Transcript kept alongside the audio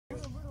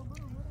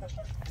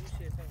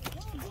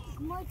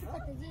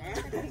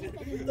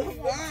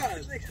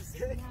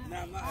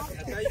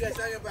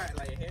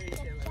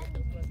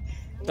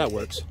That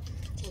works.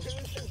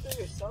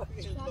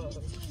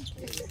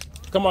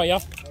 Come on,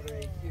 y'all.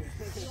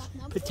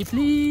 Petit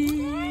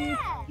please.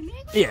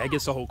 Yeah, it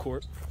gets the whole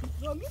court.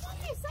 I'm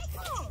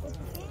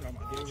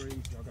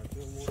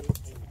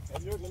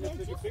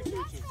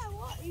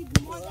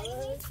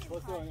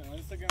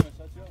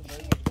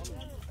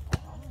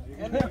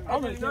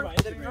gonna take my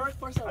Instagram.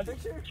 I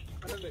picture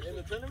in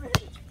the tournament.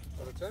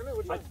 The tournament?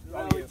 Which one?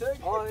 We took?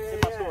 Oh, yeah,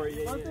 my story.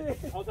 Yeah.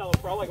 I'll tell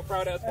him, like a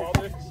proud ass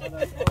father.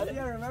 I think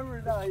I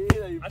remember now.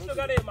 I still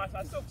got it in my.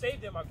 I still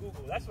saved it in my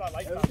Google. That's what I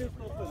like about it.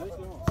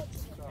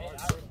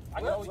 I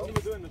can always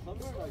keep doing the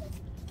summer. Like,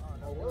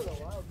 no, we're a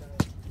while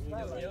back.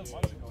 Yeah,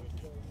 months ago.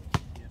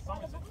 Yeah,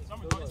 summer's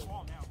already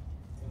small now.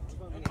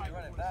 We might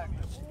run it back.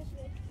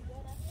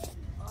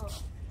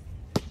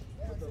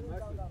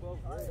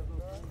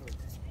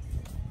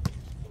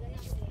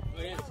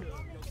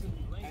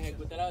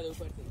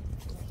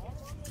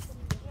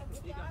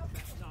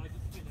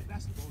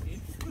 Basketball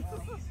game.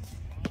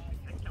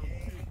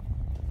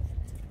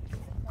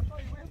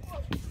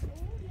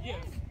 Yeah,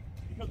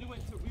 because we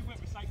went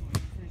recycling.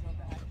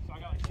 So I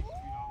got like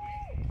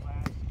 $63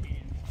 glass,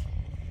 cans,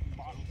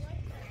 bottles.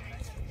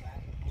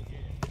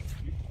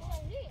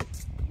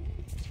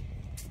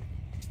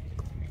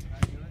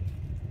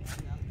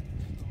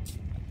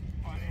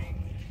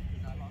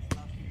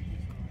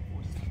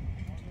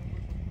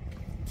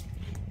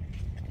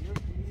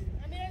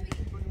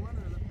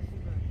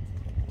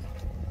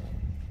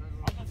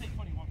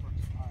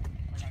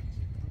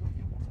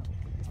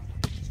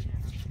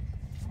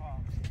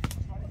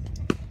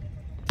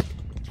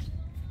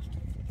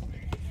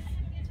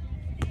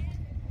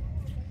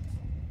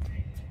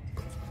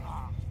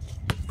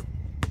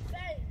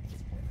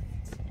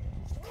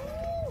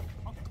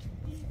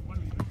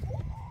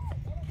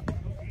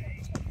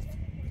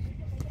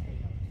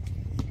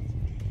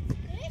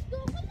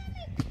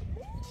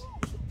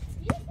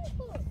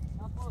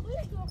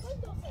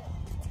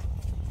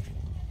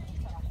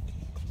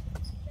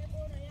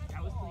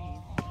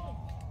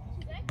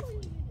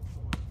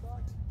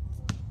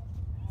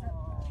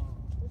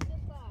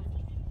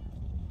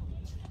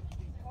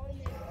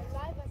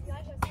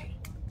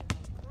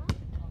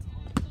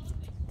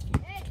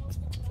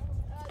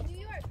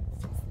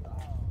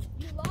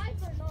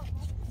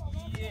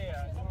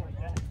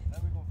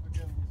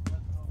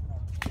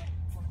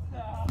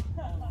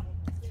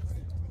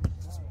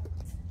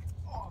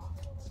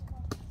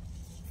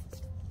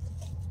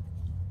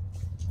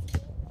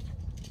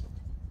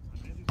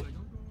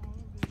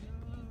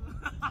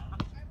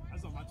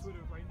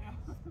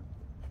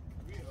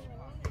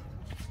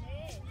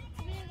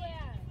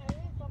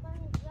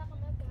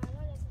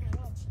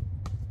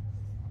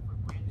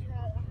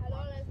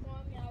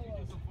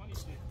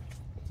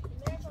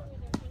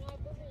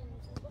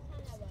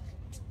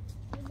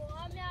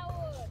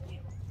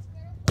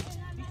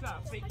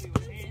 Fake you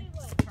in hand,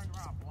 turn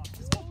around, block it.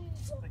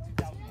 Like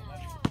 2011.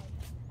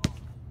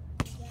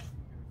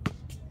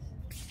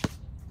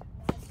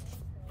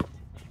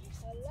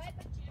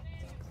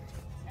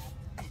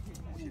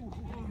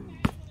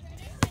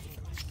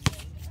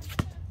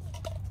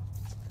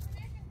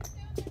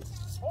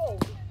 Oh!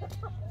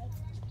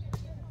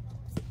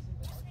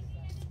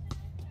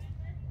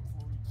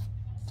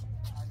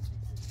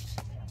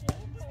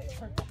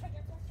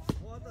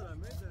 Well, I thought I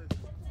made that.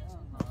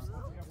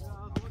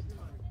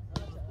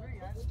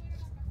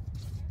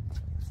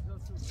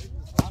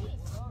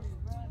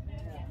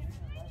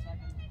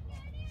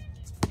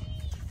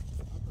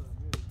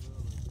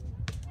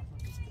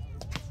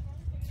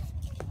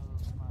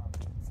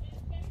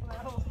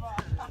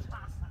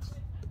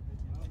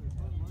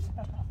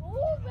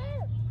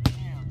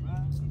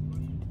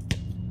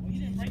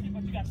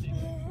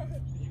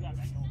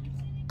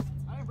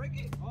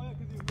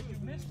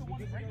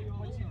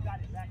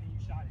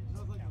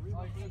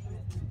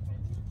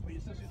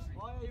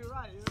 You're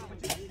right.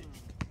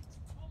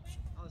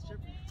 I was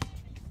tripping.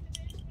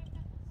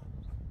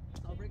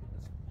 I'll break it.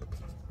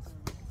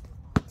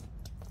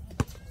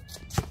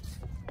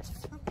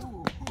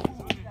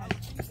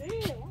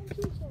 Damn, why are you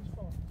so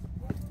strong?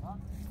 Huh?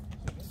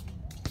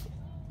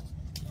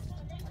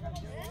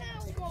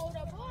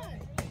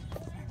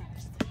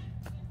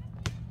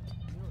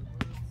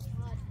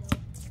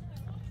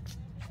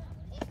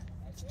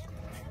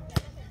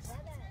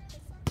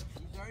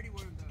 He's already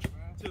warmed up, bro.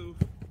 Two.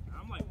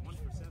 I'm like 1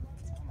 for 7.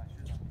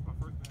 My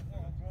first batch.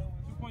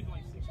 2 points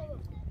like 6.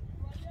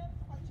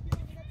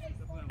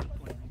 Definitely like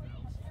 20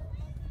 rebounds.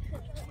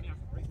 20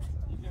 after break.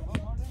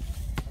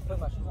 I put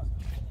my shoes on.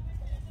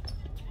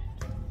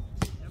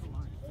 Never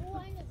mind.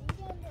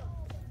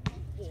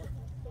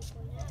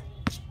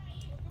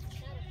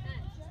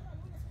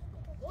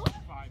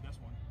 5, that's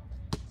one.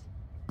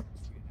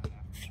 I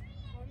got 6.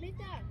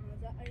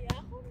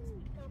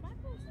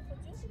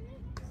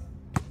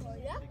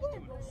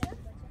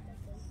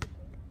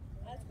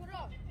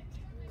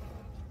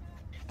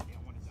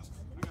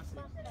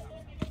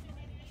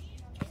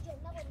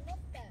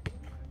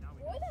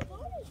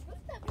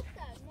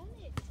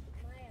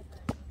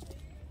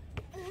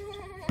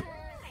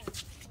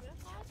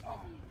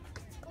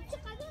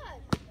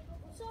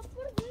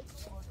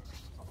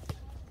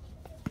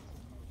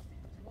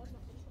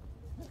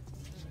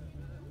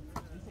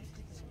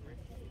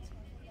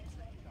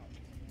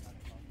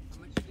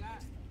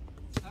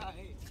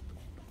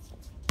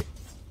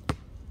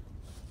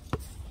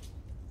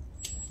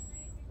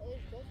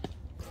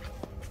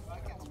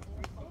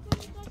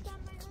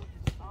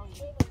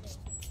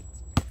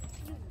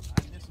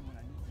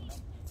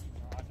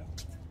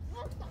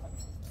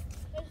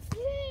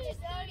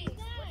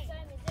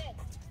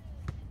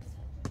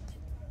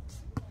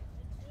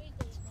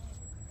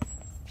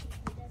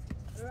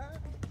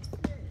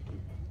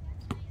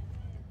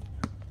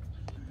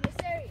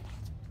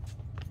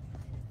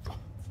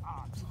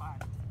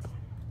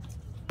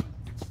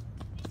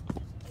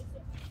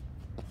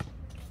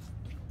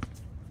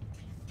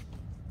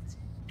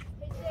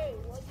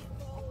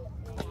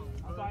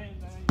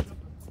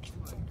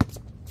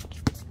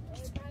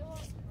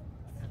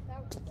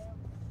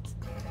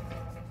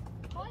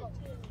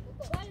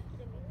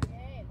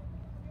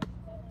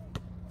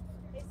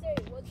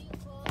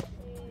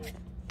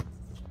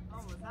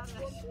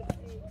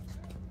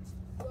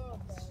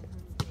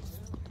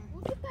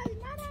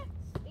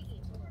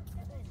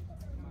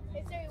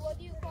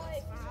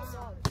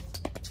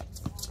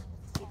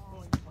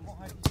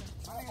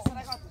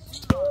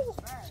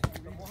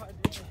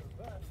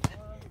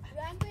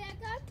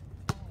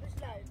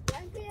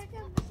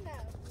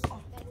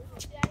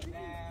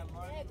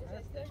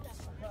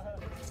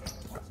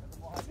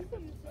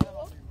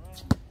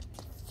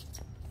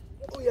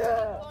 Oh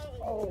yeah!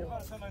 Oh.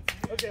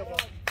 Okay, well.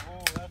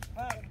 Oh, that's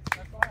fine.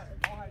 That's fine.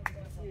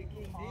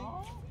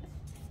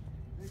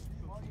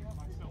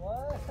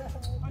 What?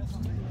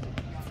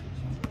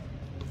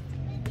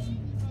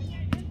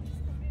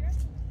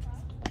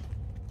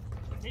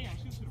 Damn,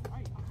 she was to the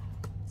right.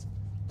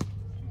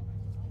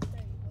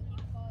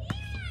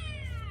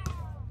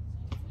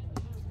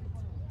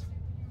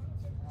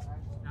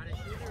 Not a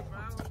shooter,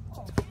 bro.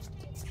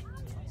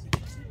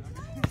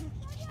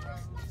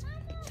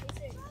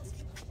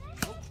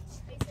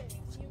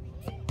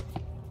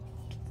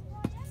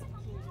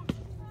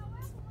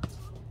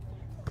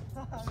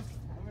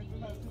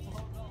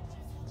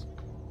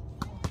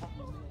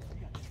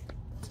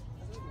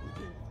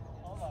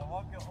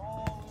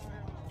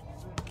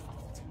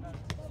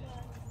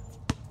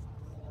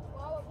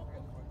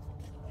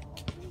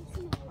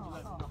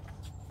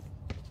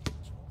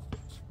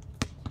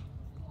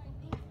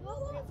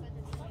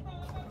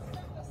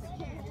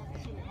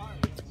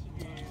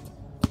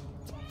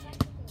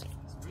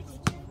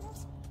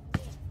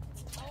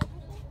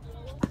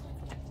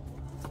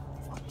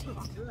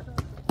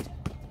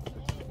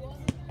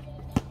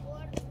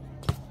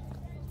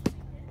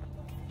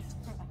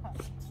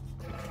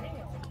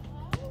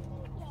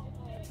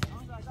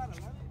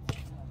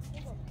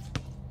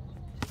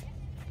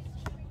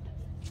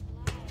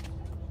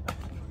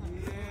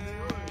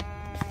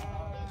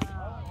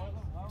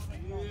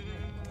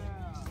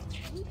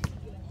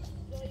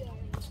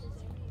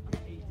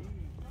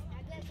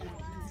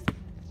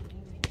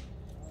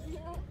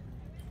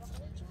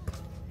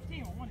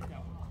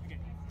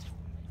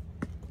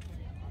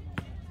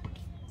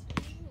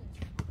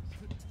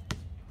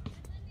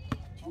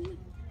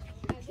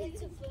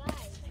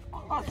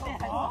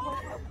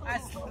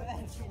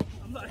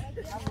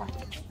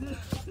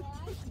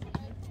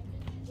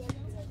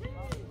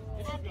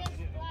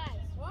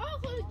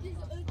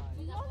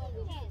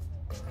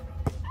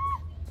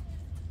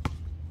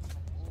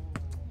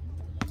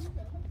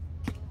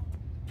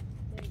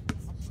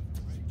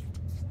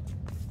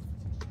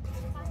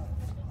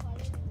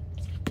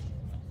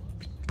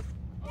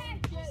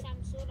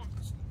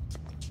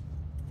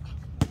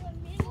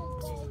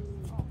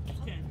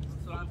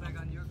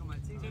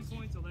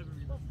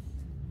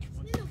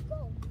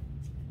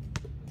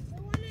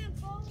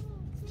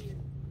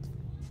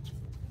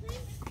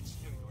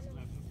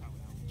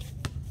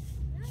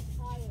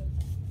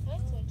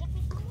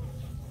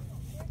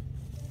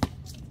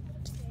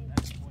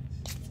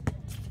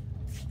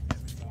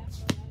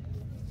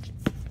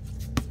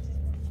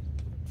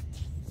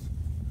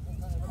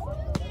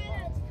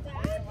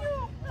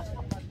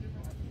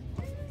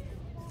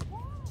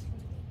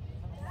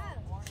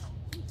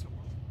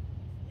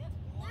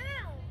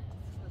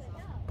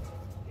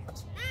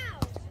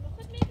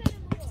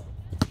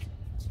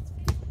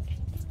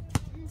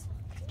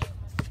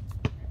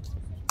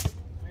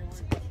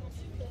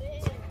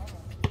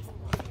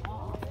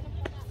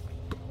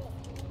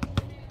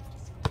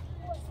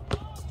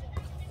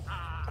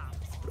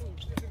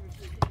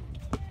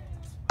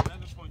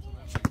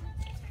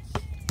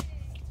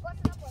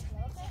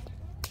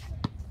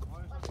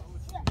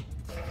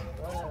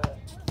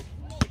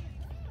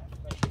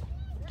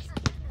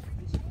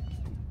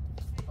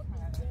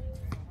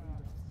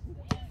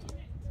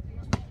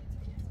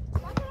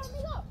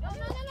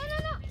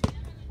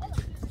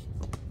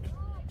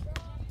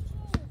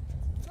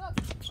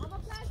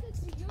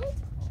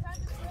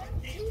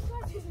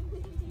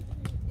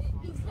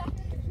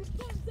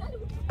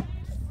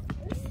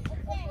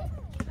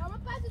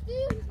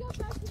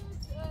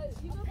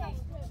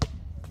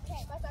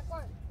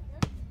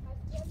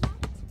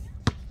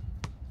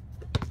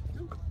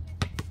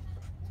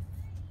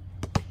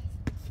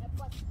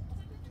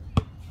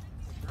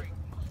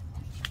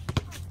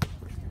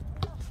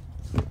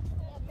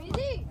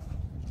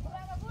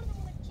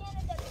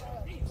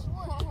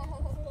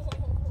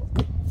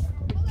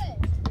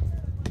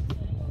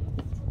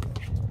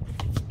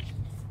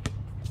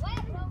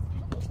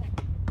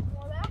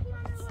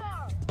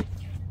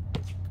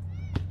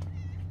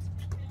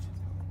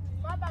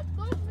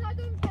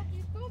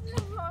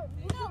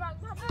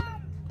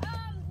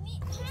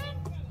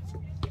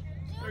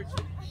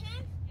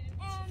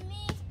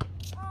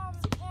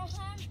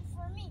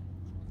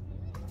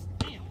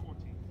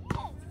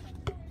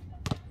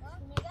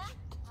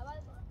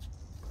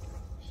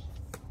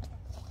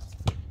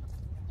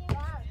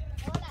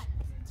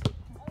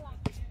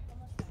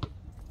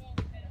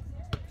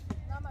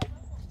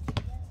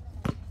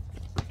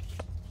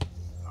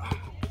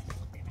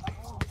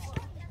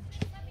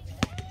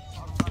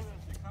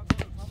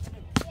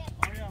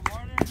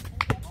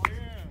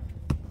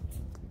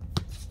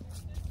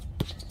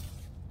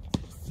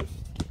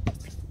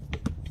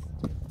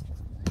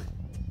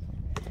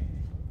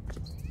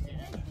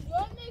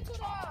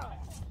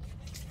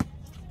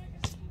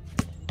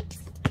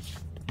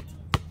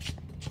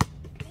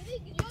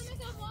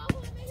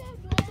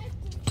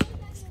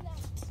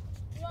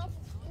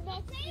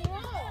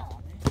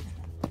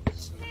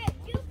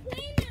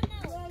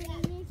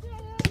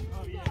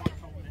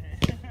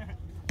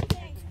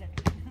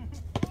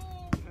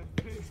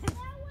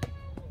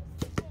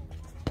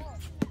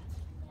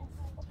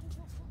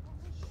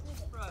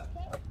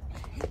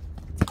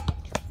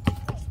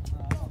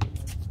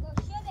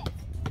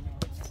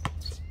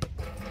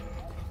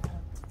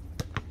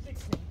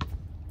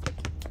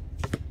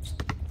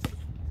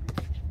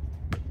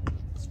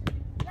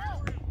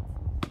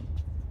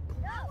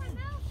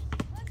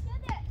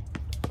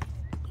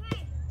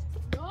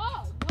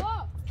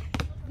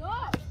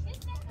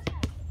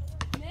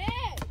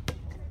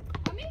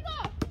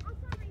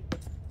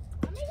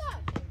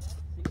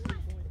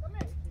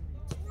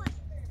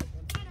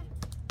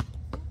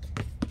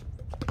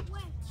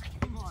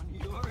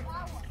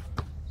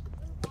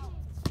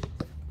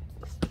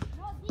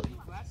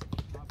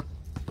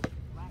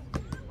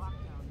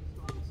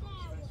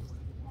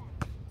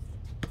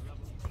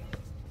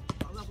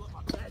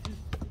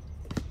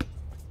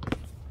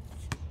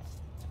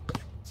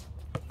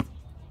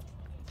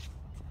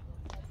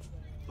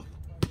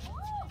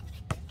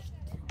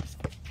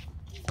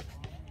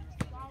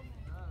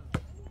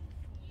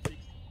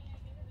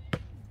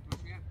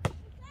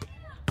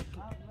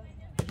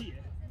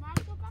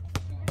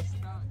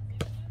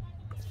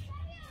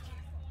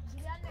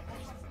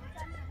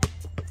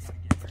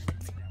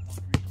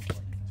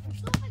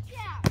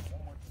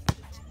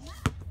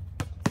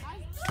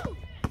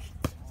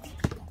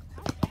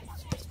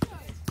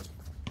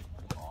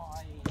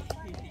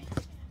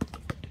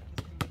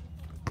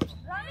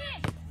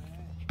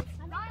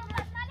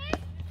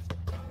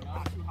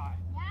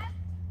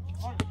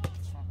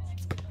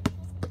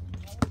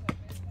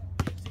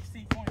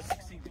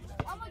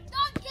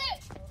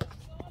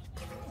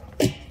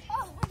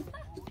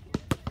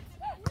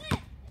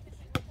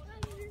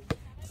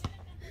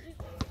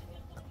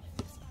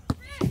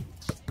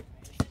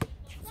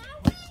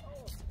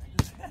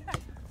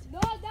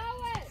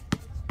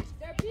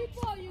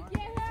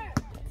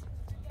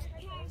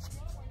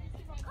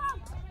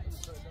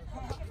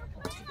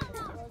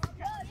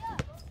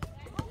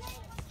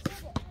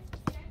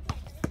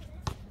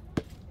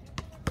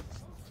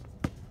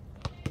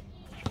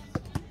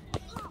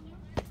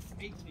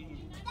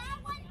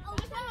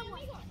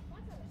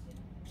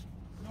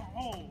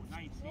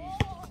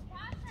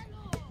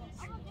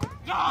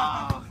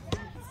 Oh!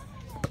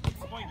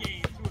 Point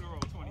game, 2 in a row,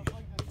 20.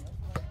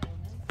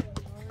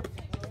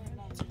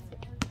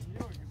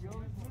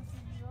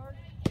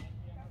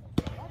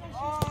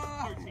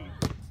 Oh! 13.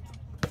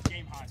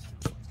 Game high.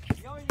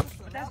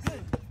 But that's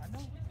good. I know.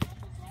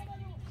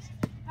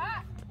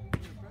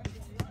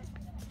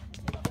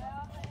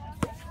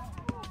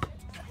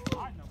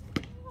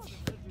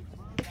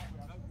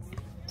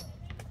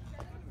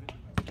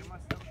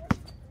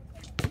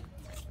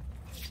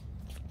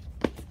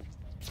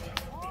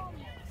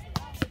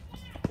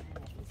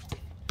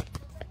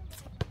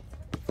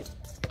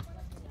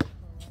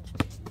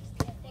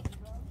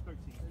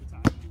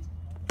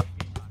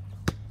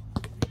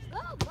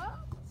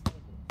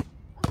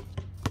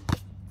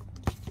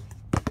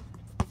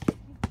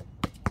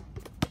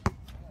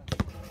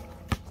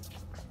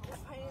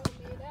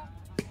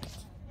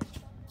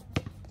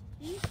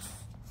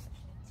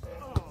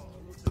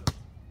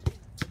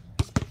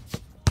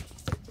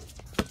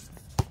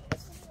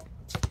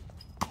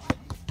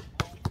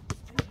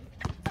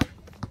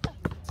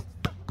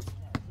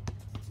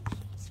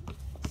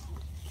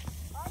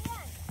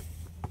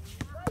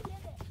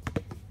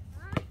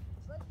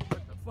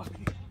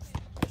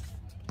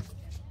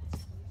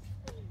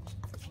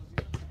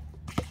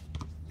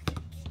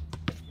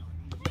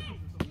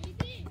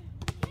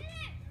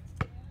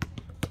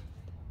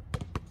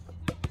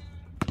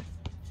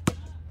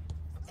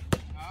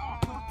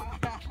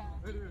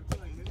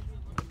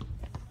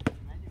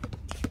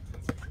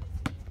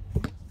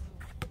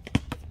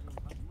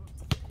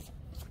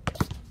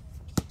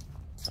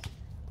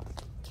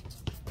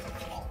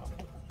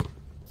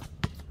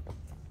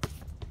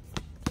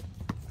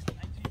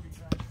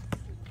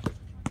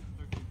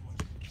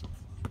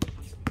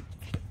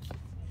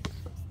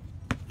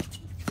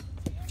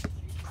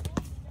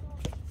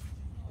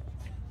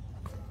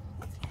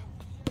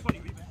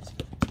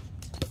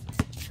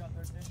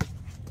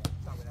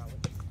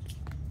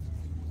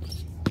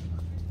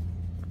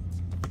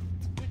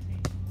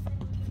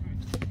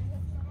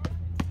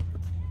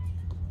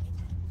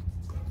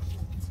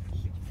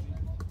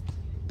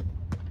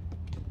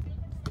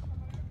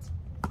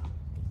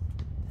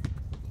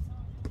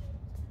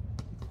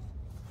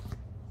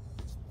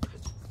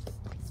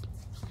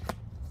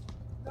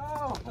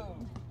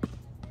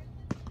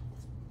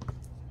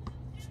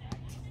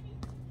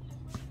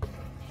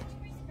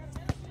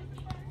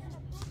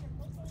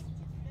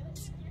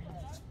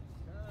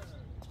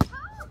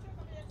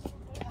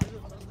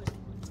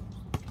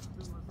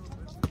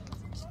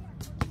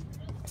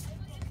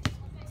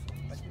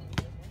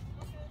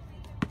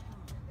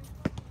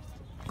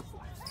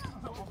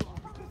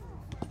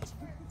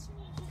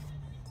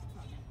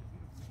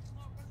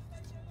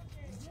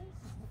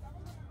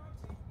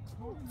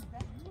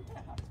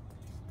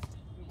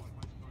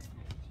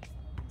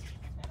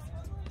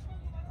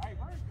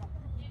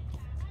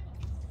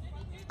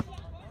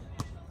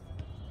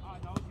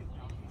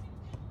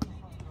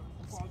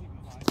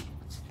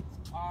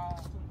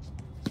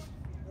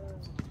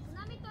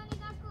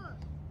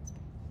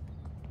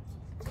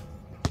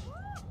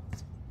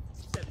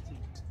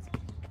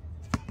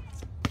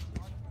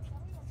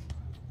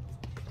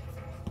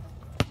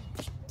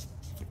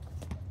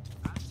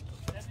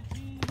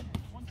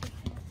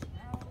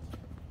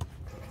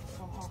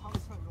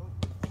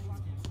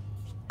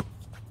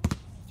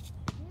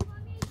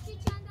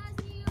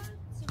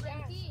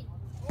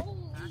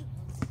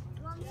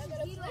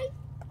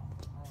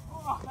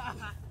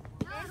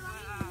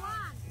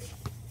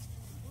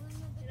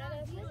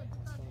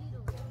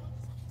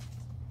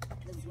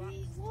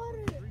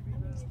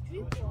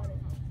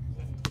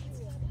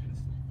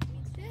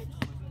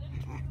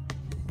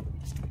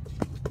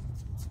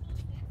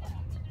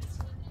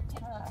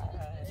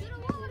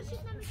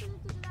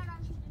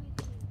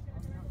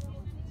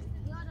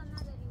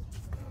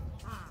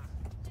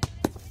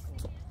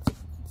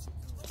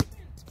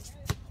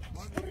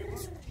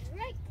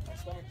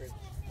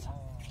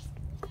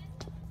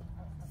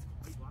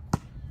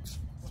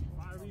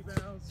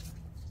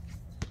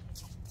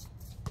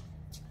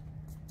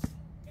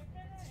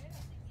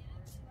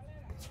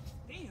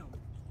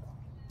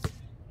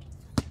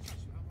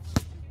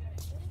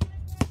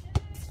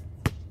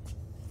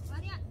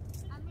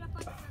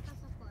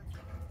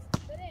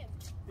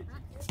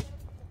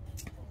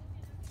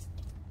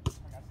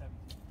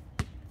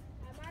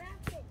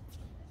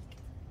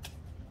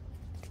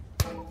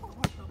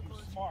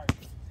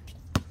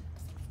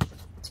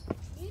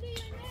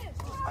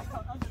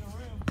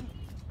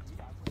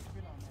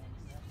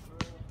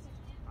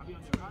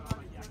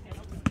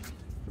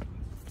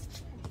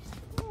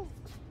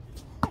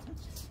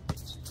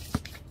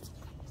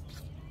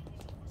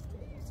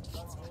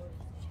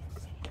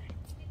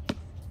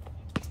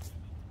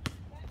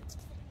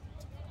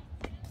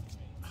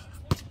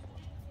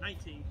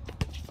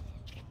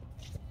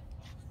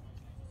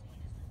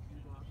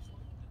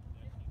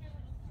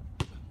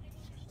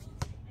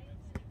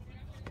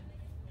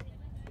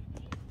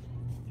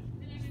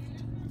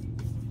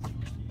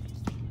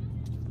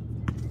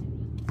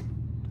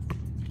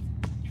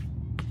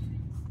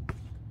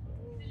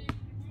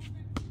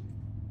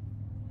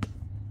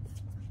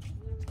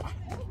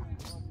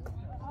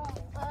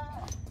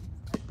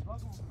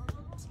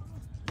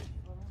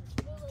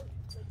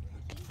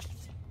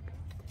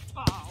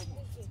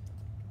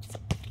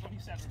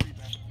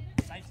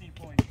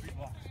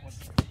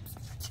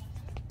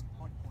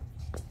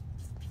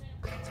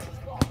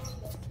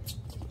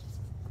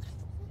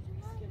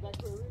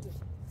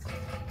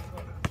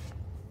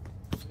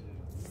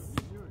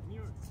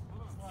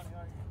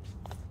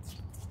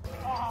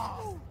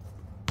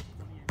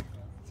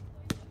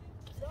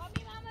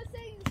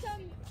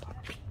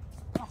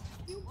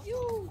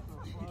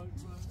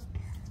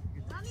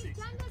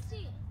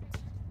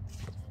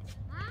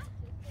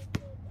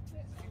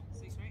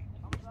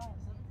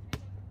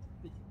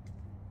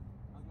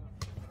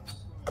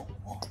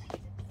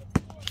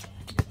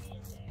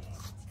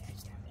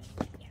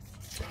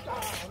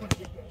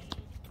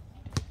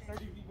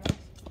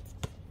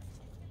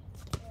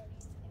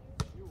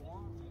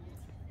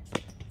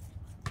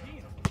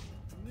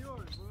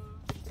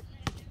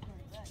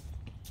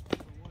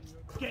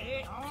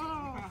 Okay.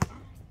 Oh,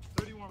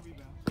 31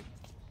 rebounds.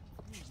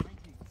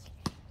 19.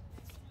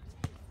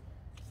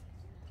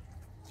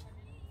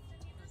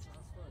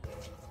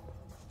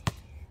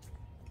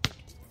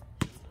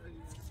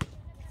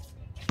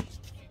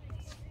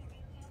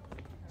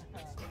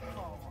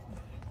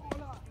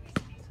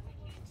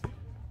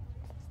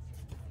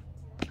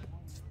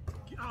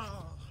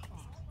 Oh,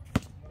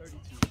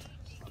 32.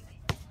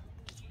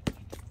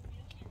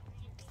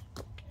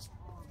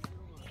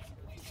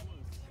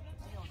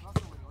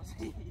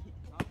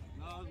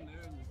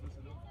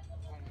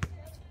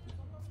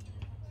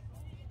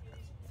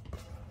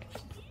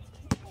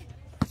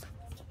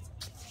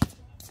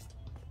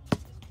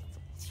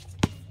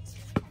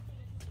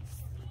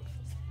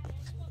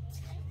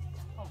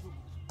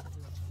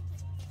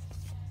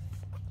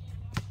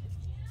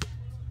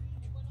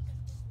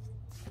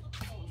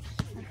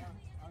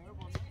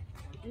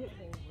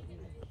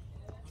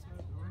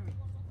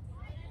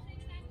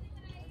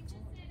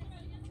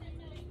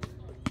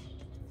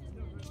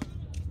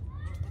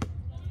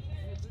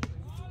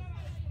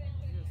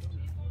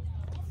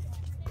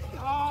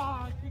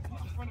 I think he's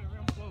in front of the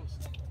rim close.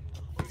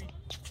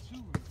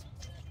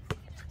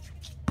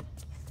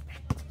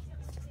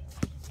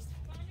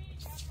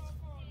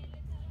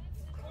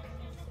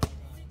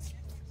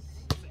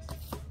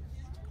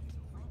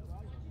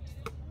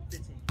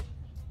 32.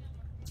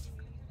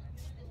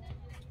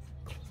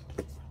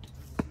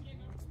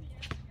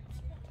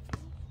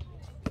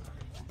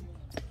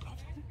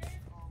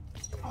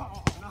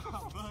 Oh, no,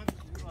 bud.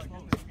 You're like,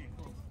 oh, this ain't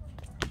close.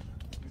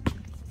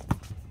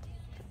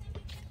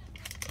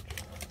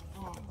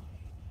 Oh.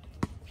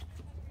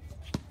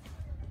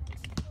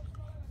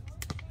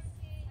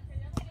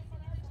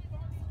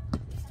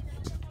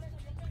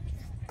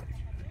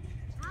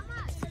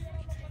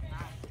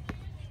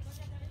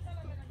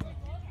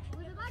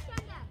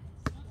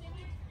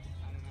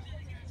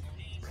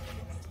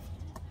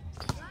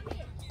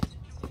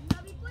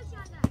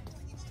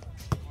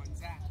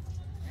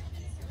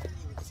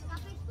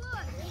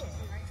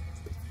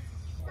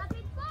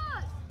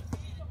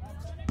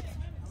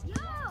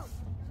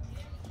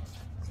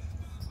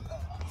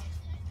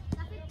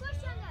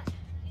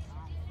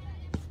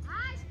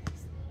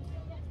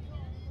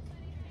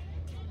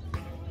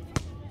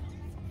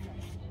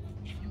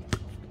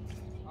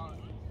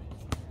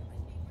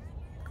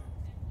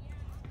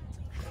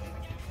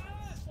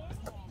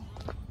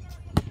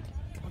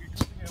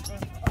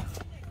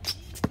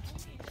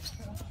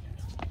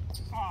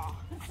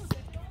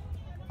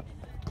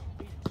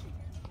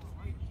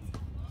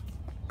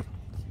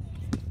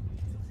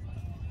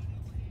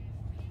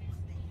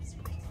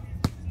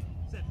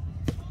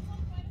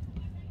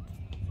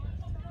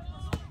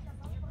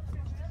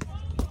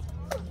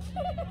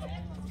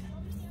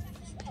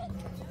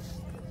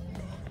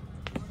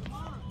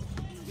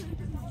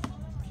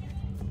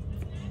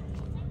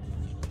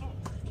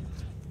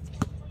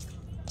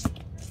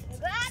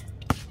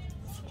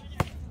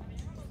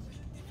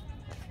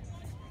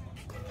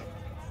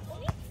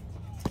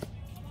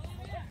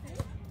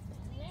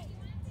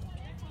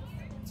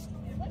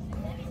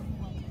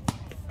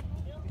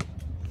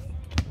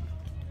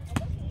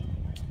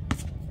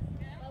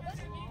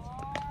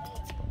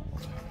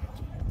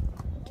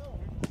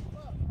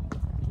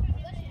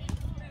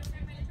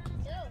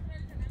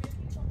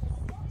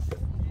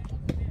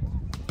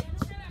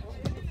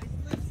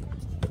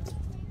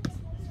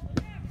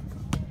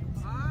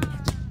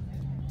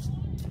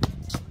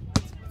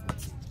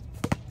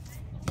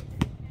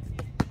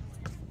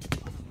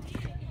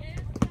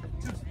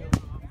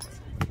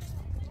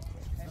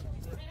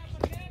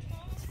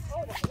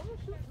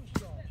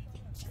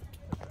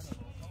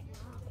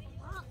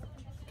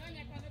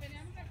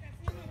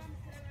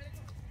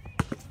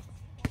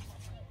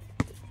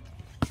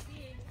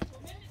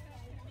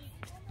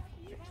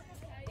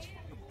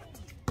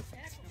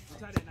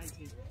 Tied at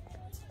 19.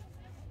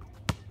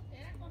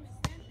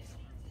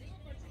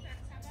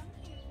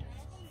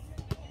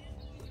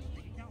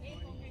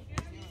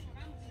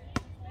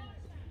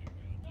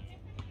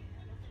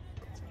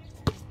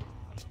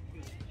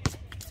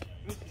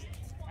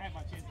 I had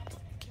my chance.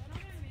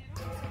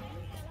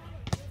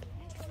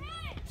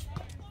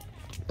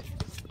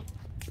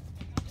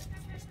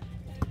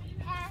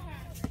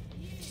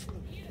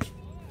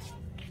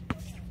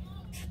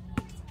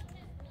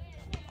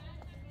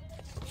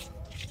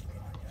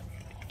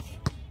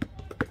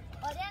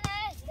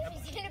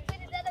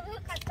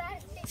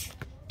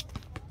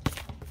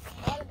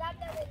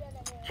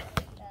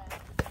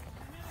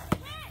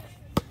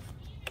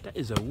 That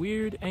is a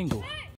weird angle.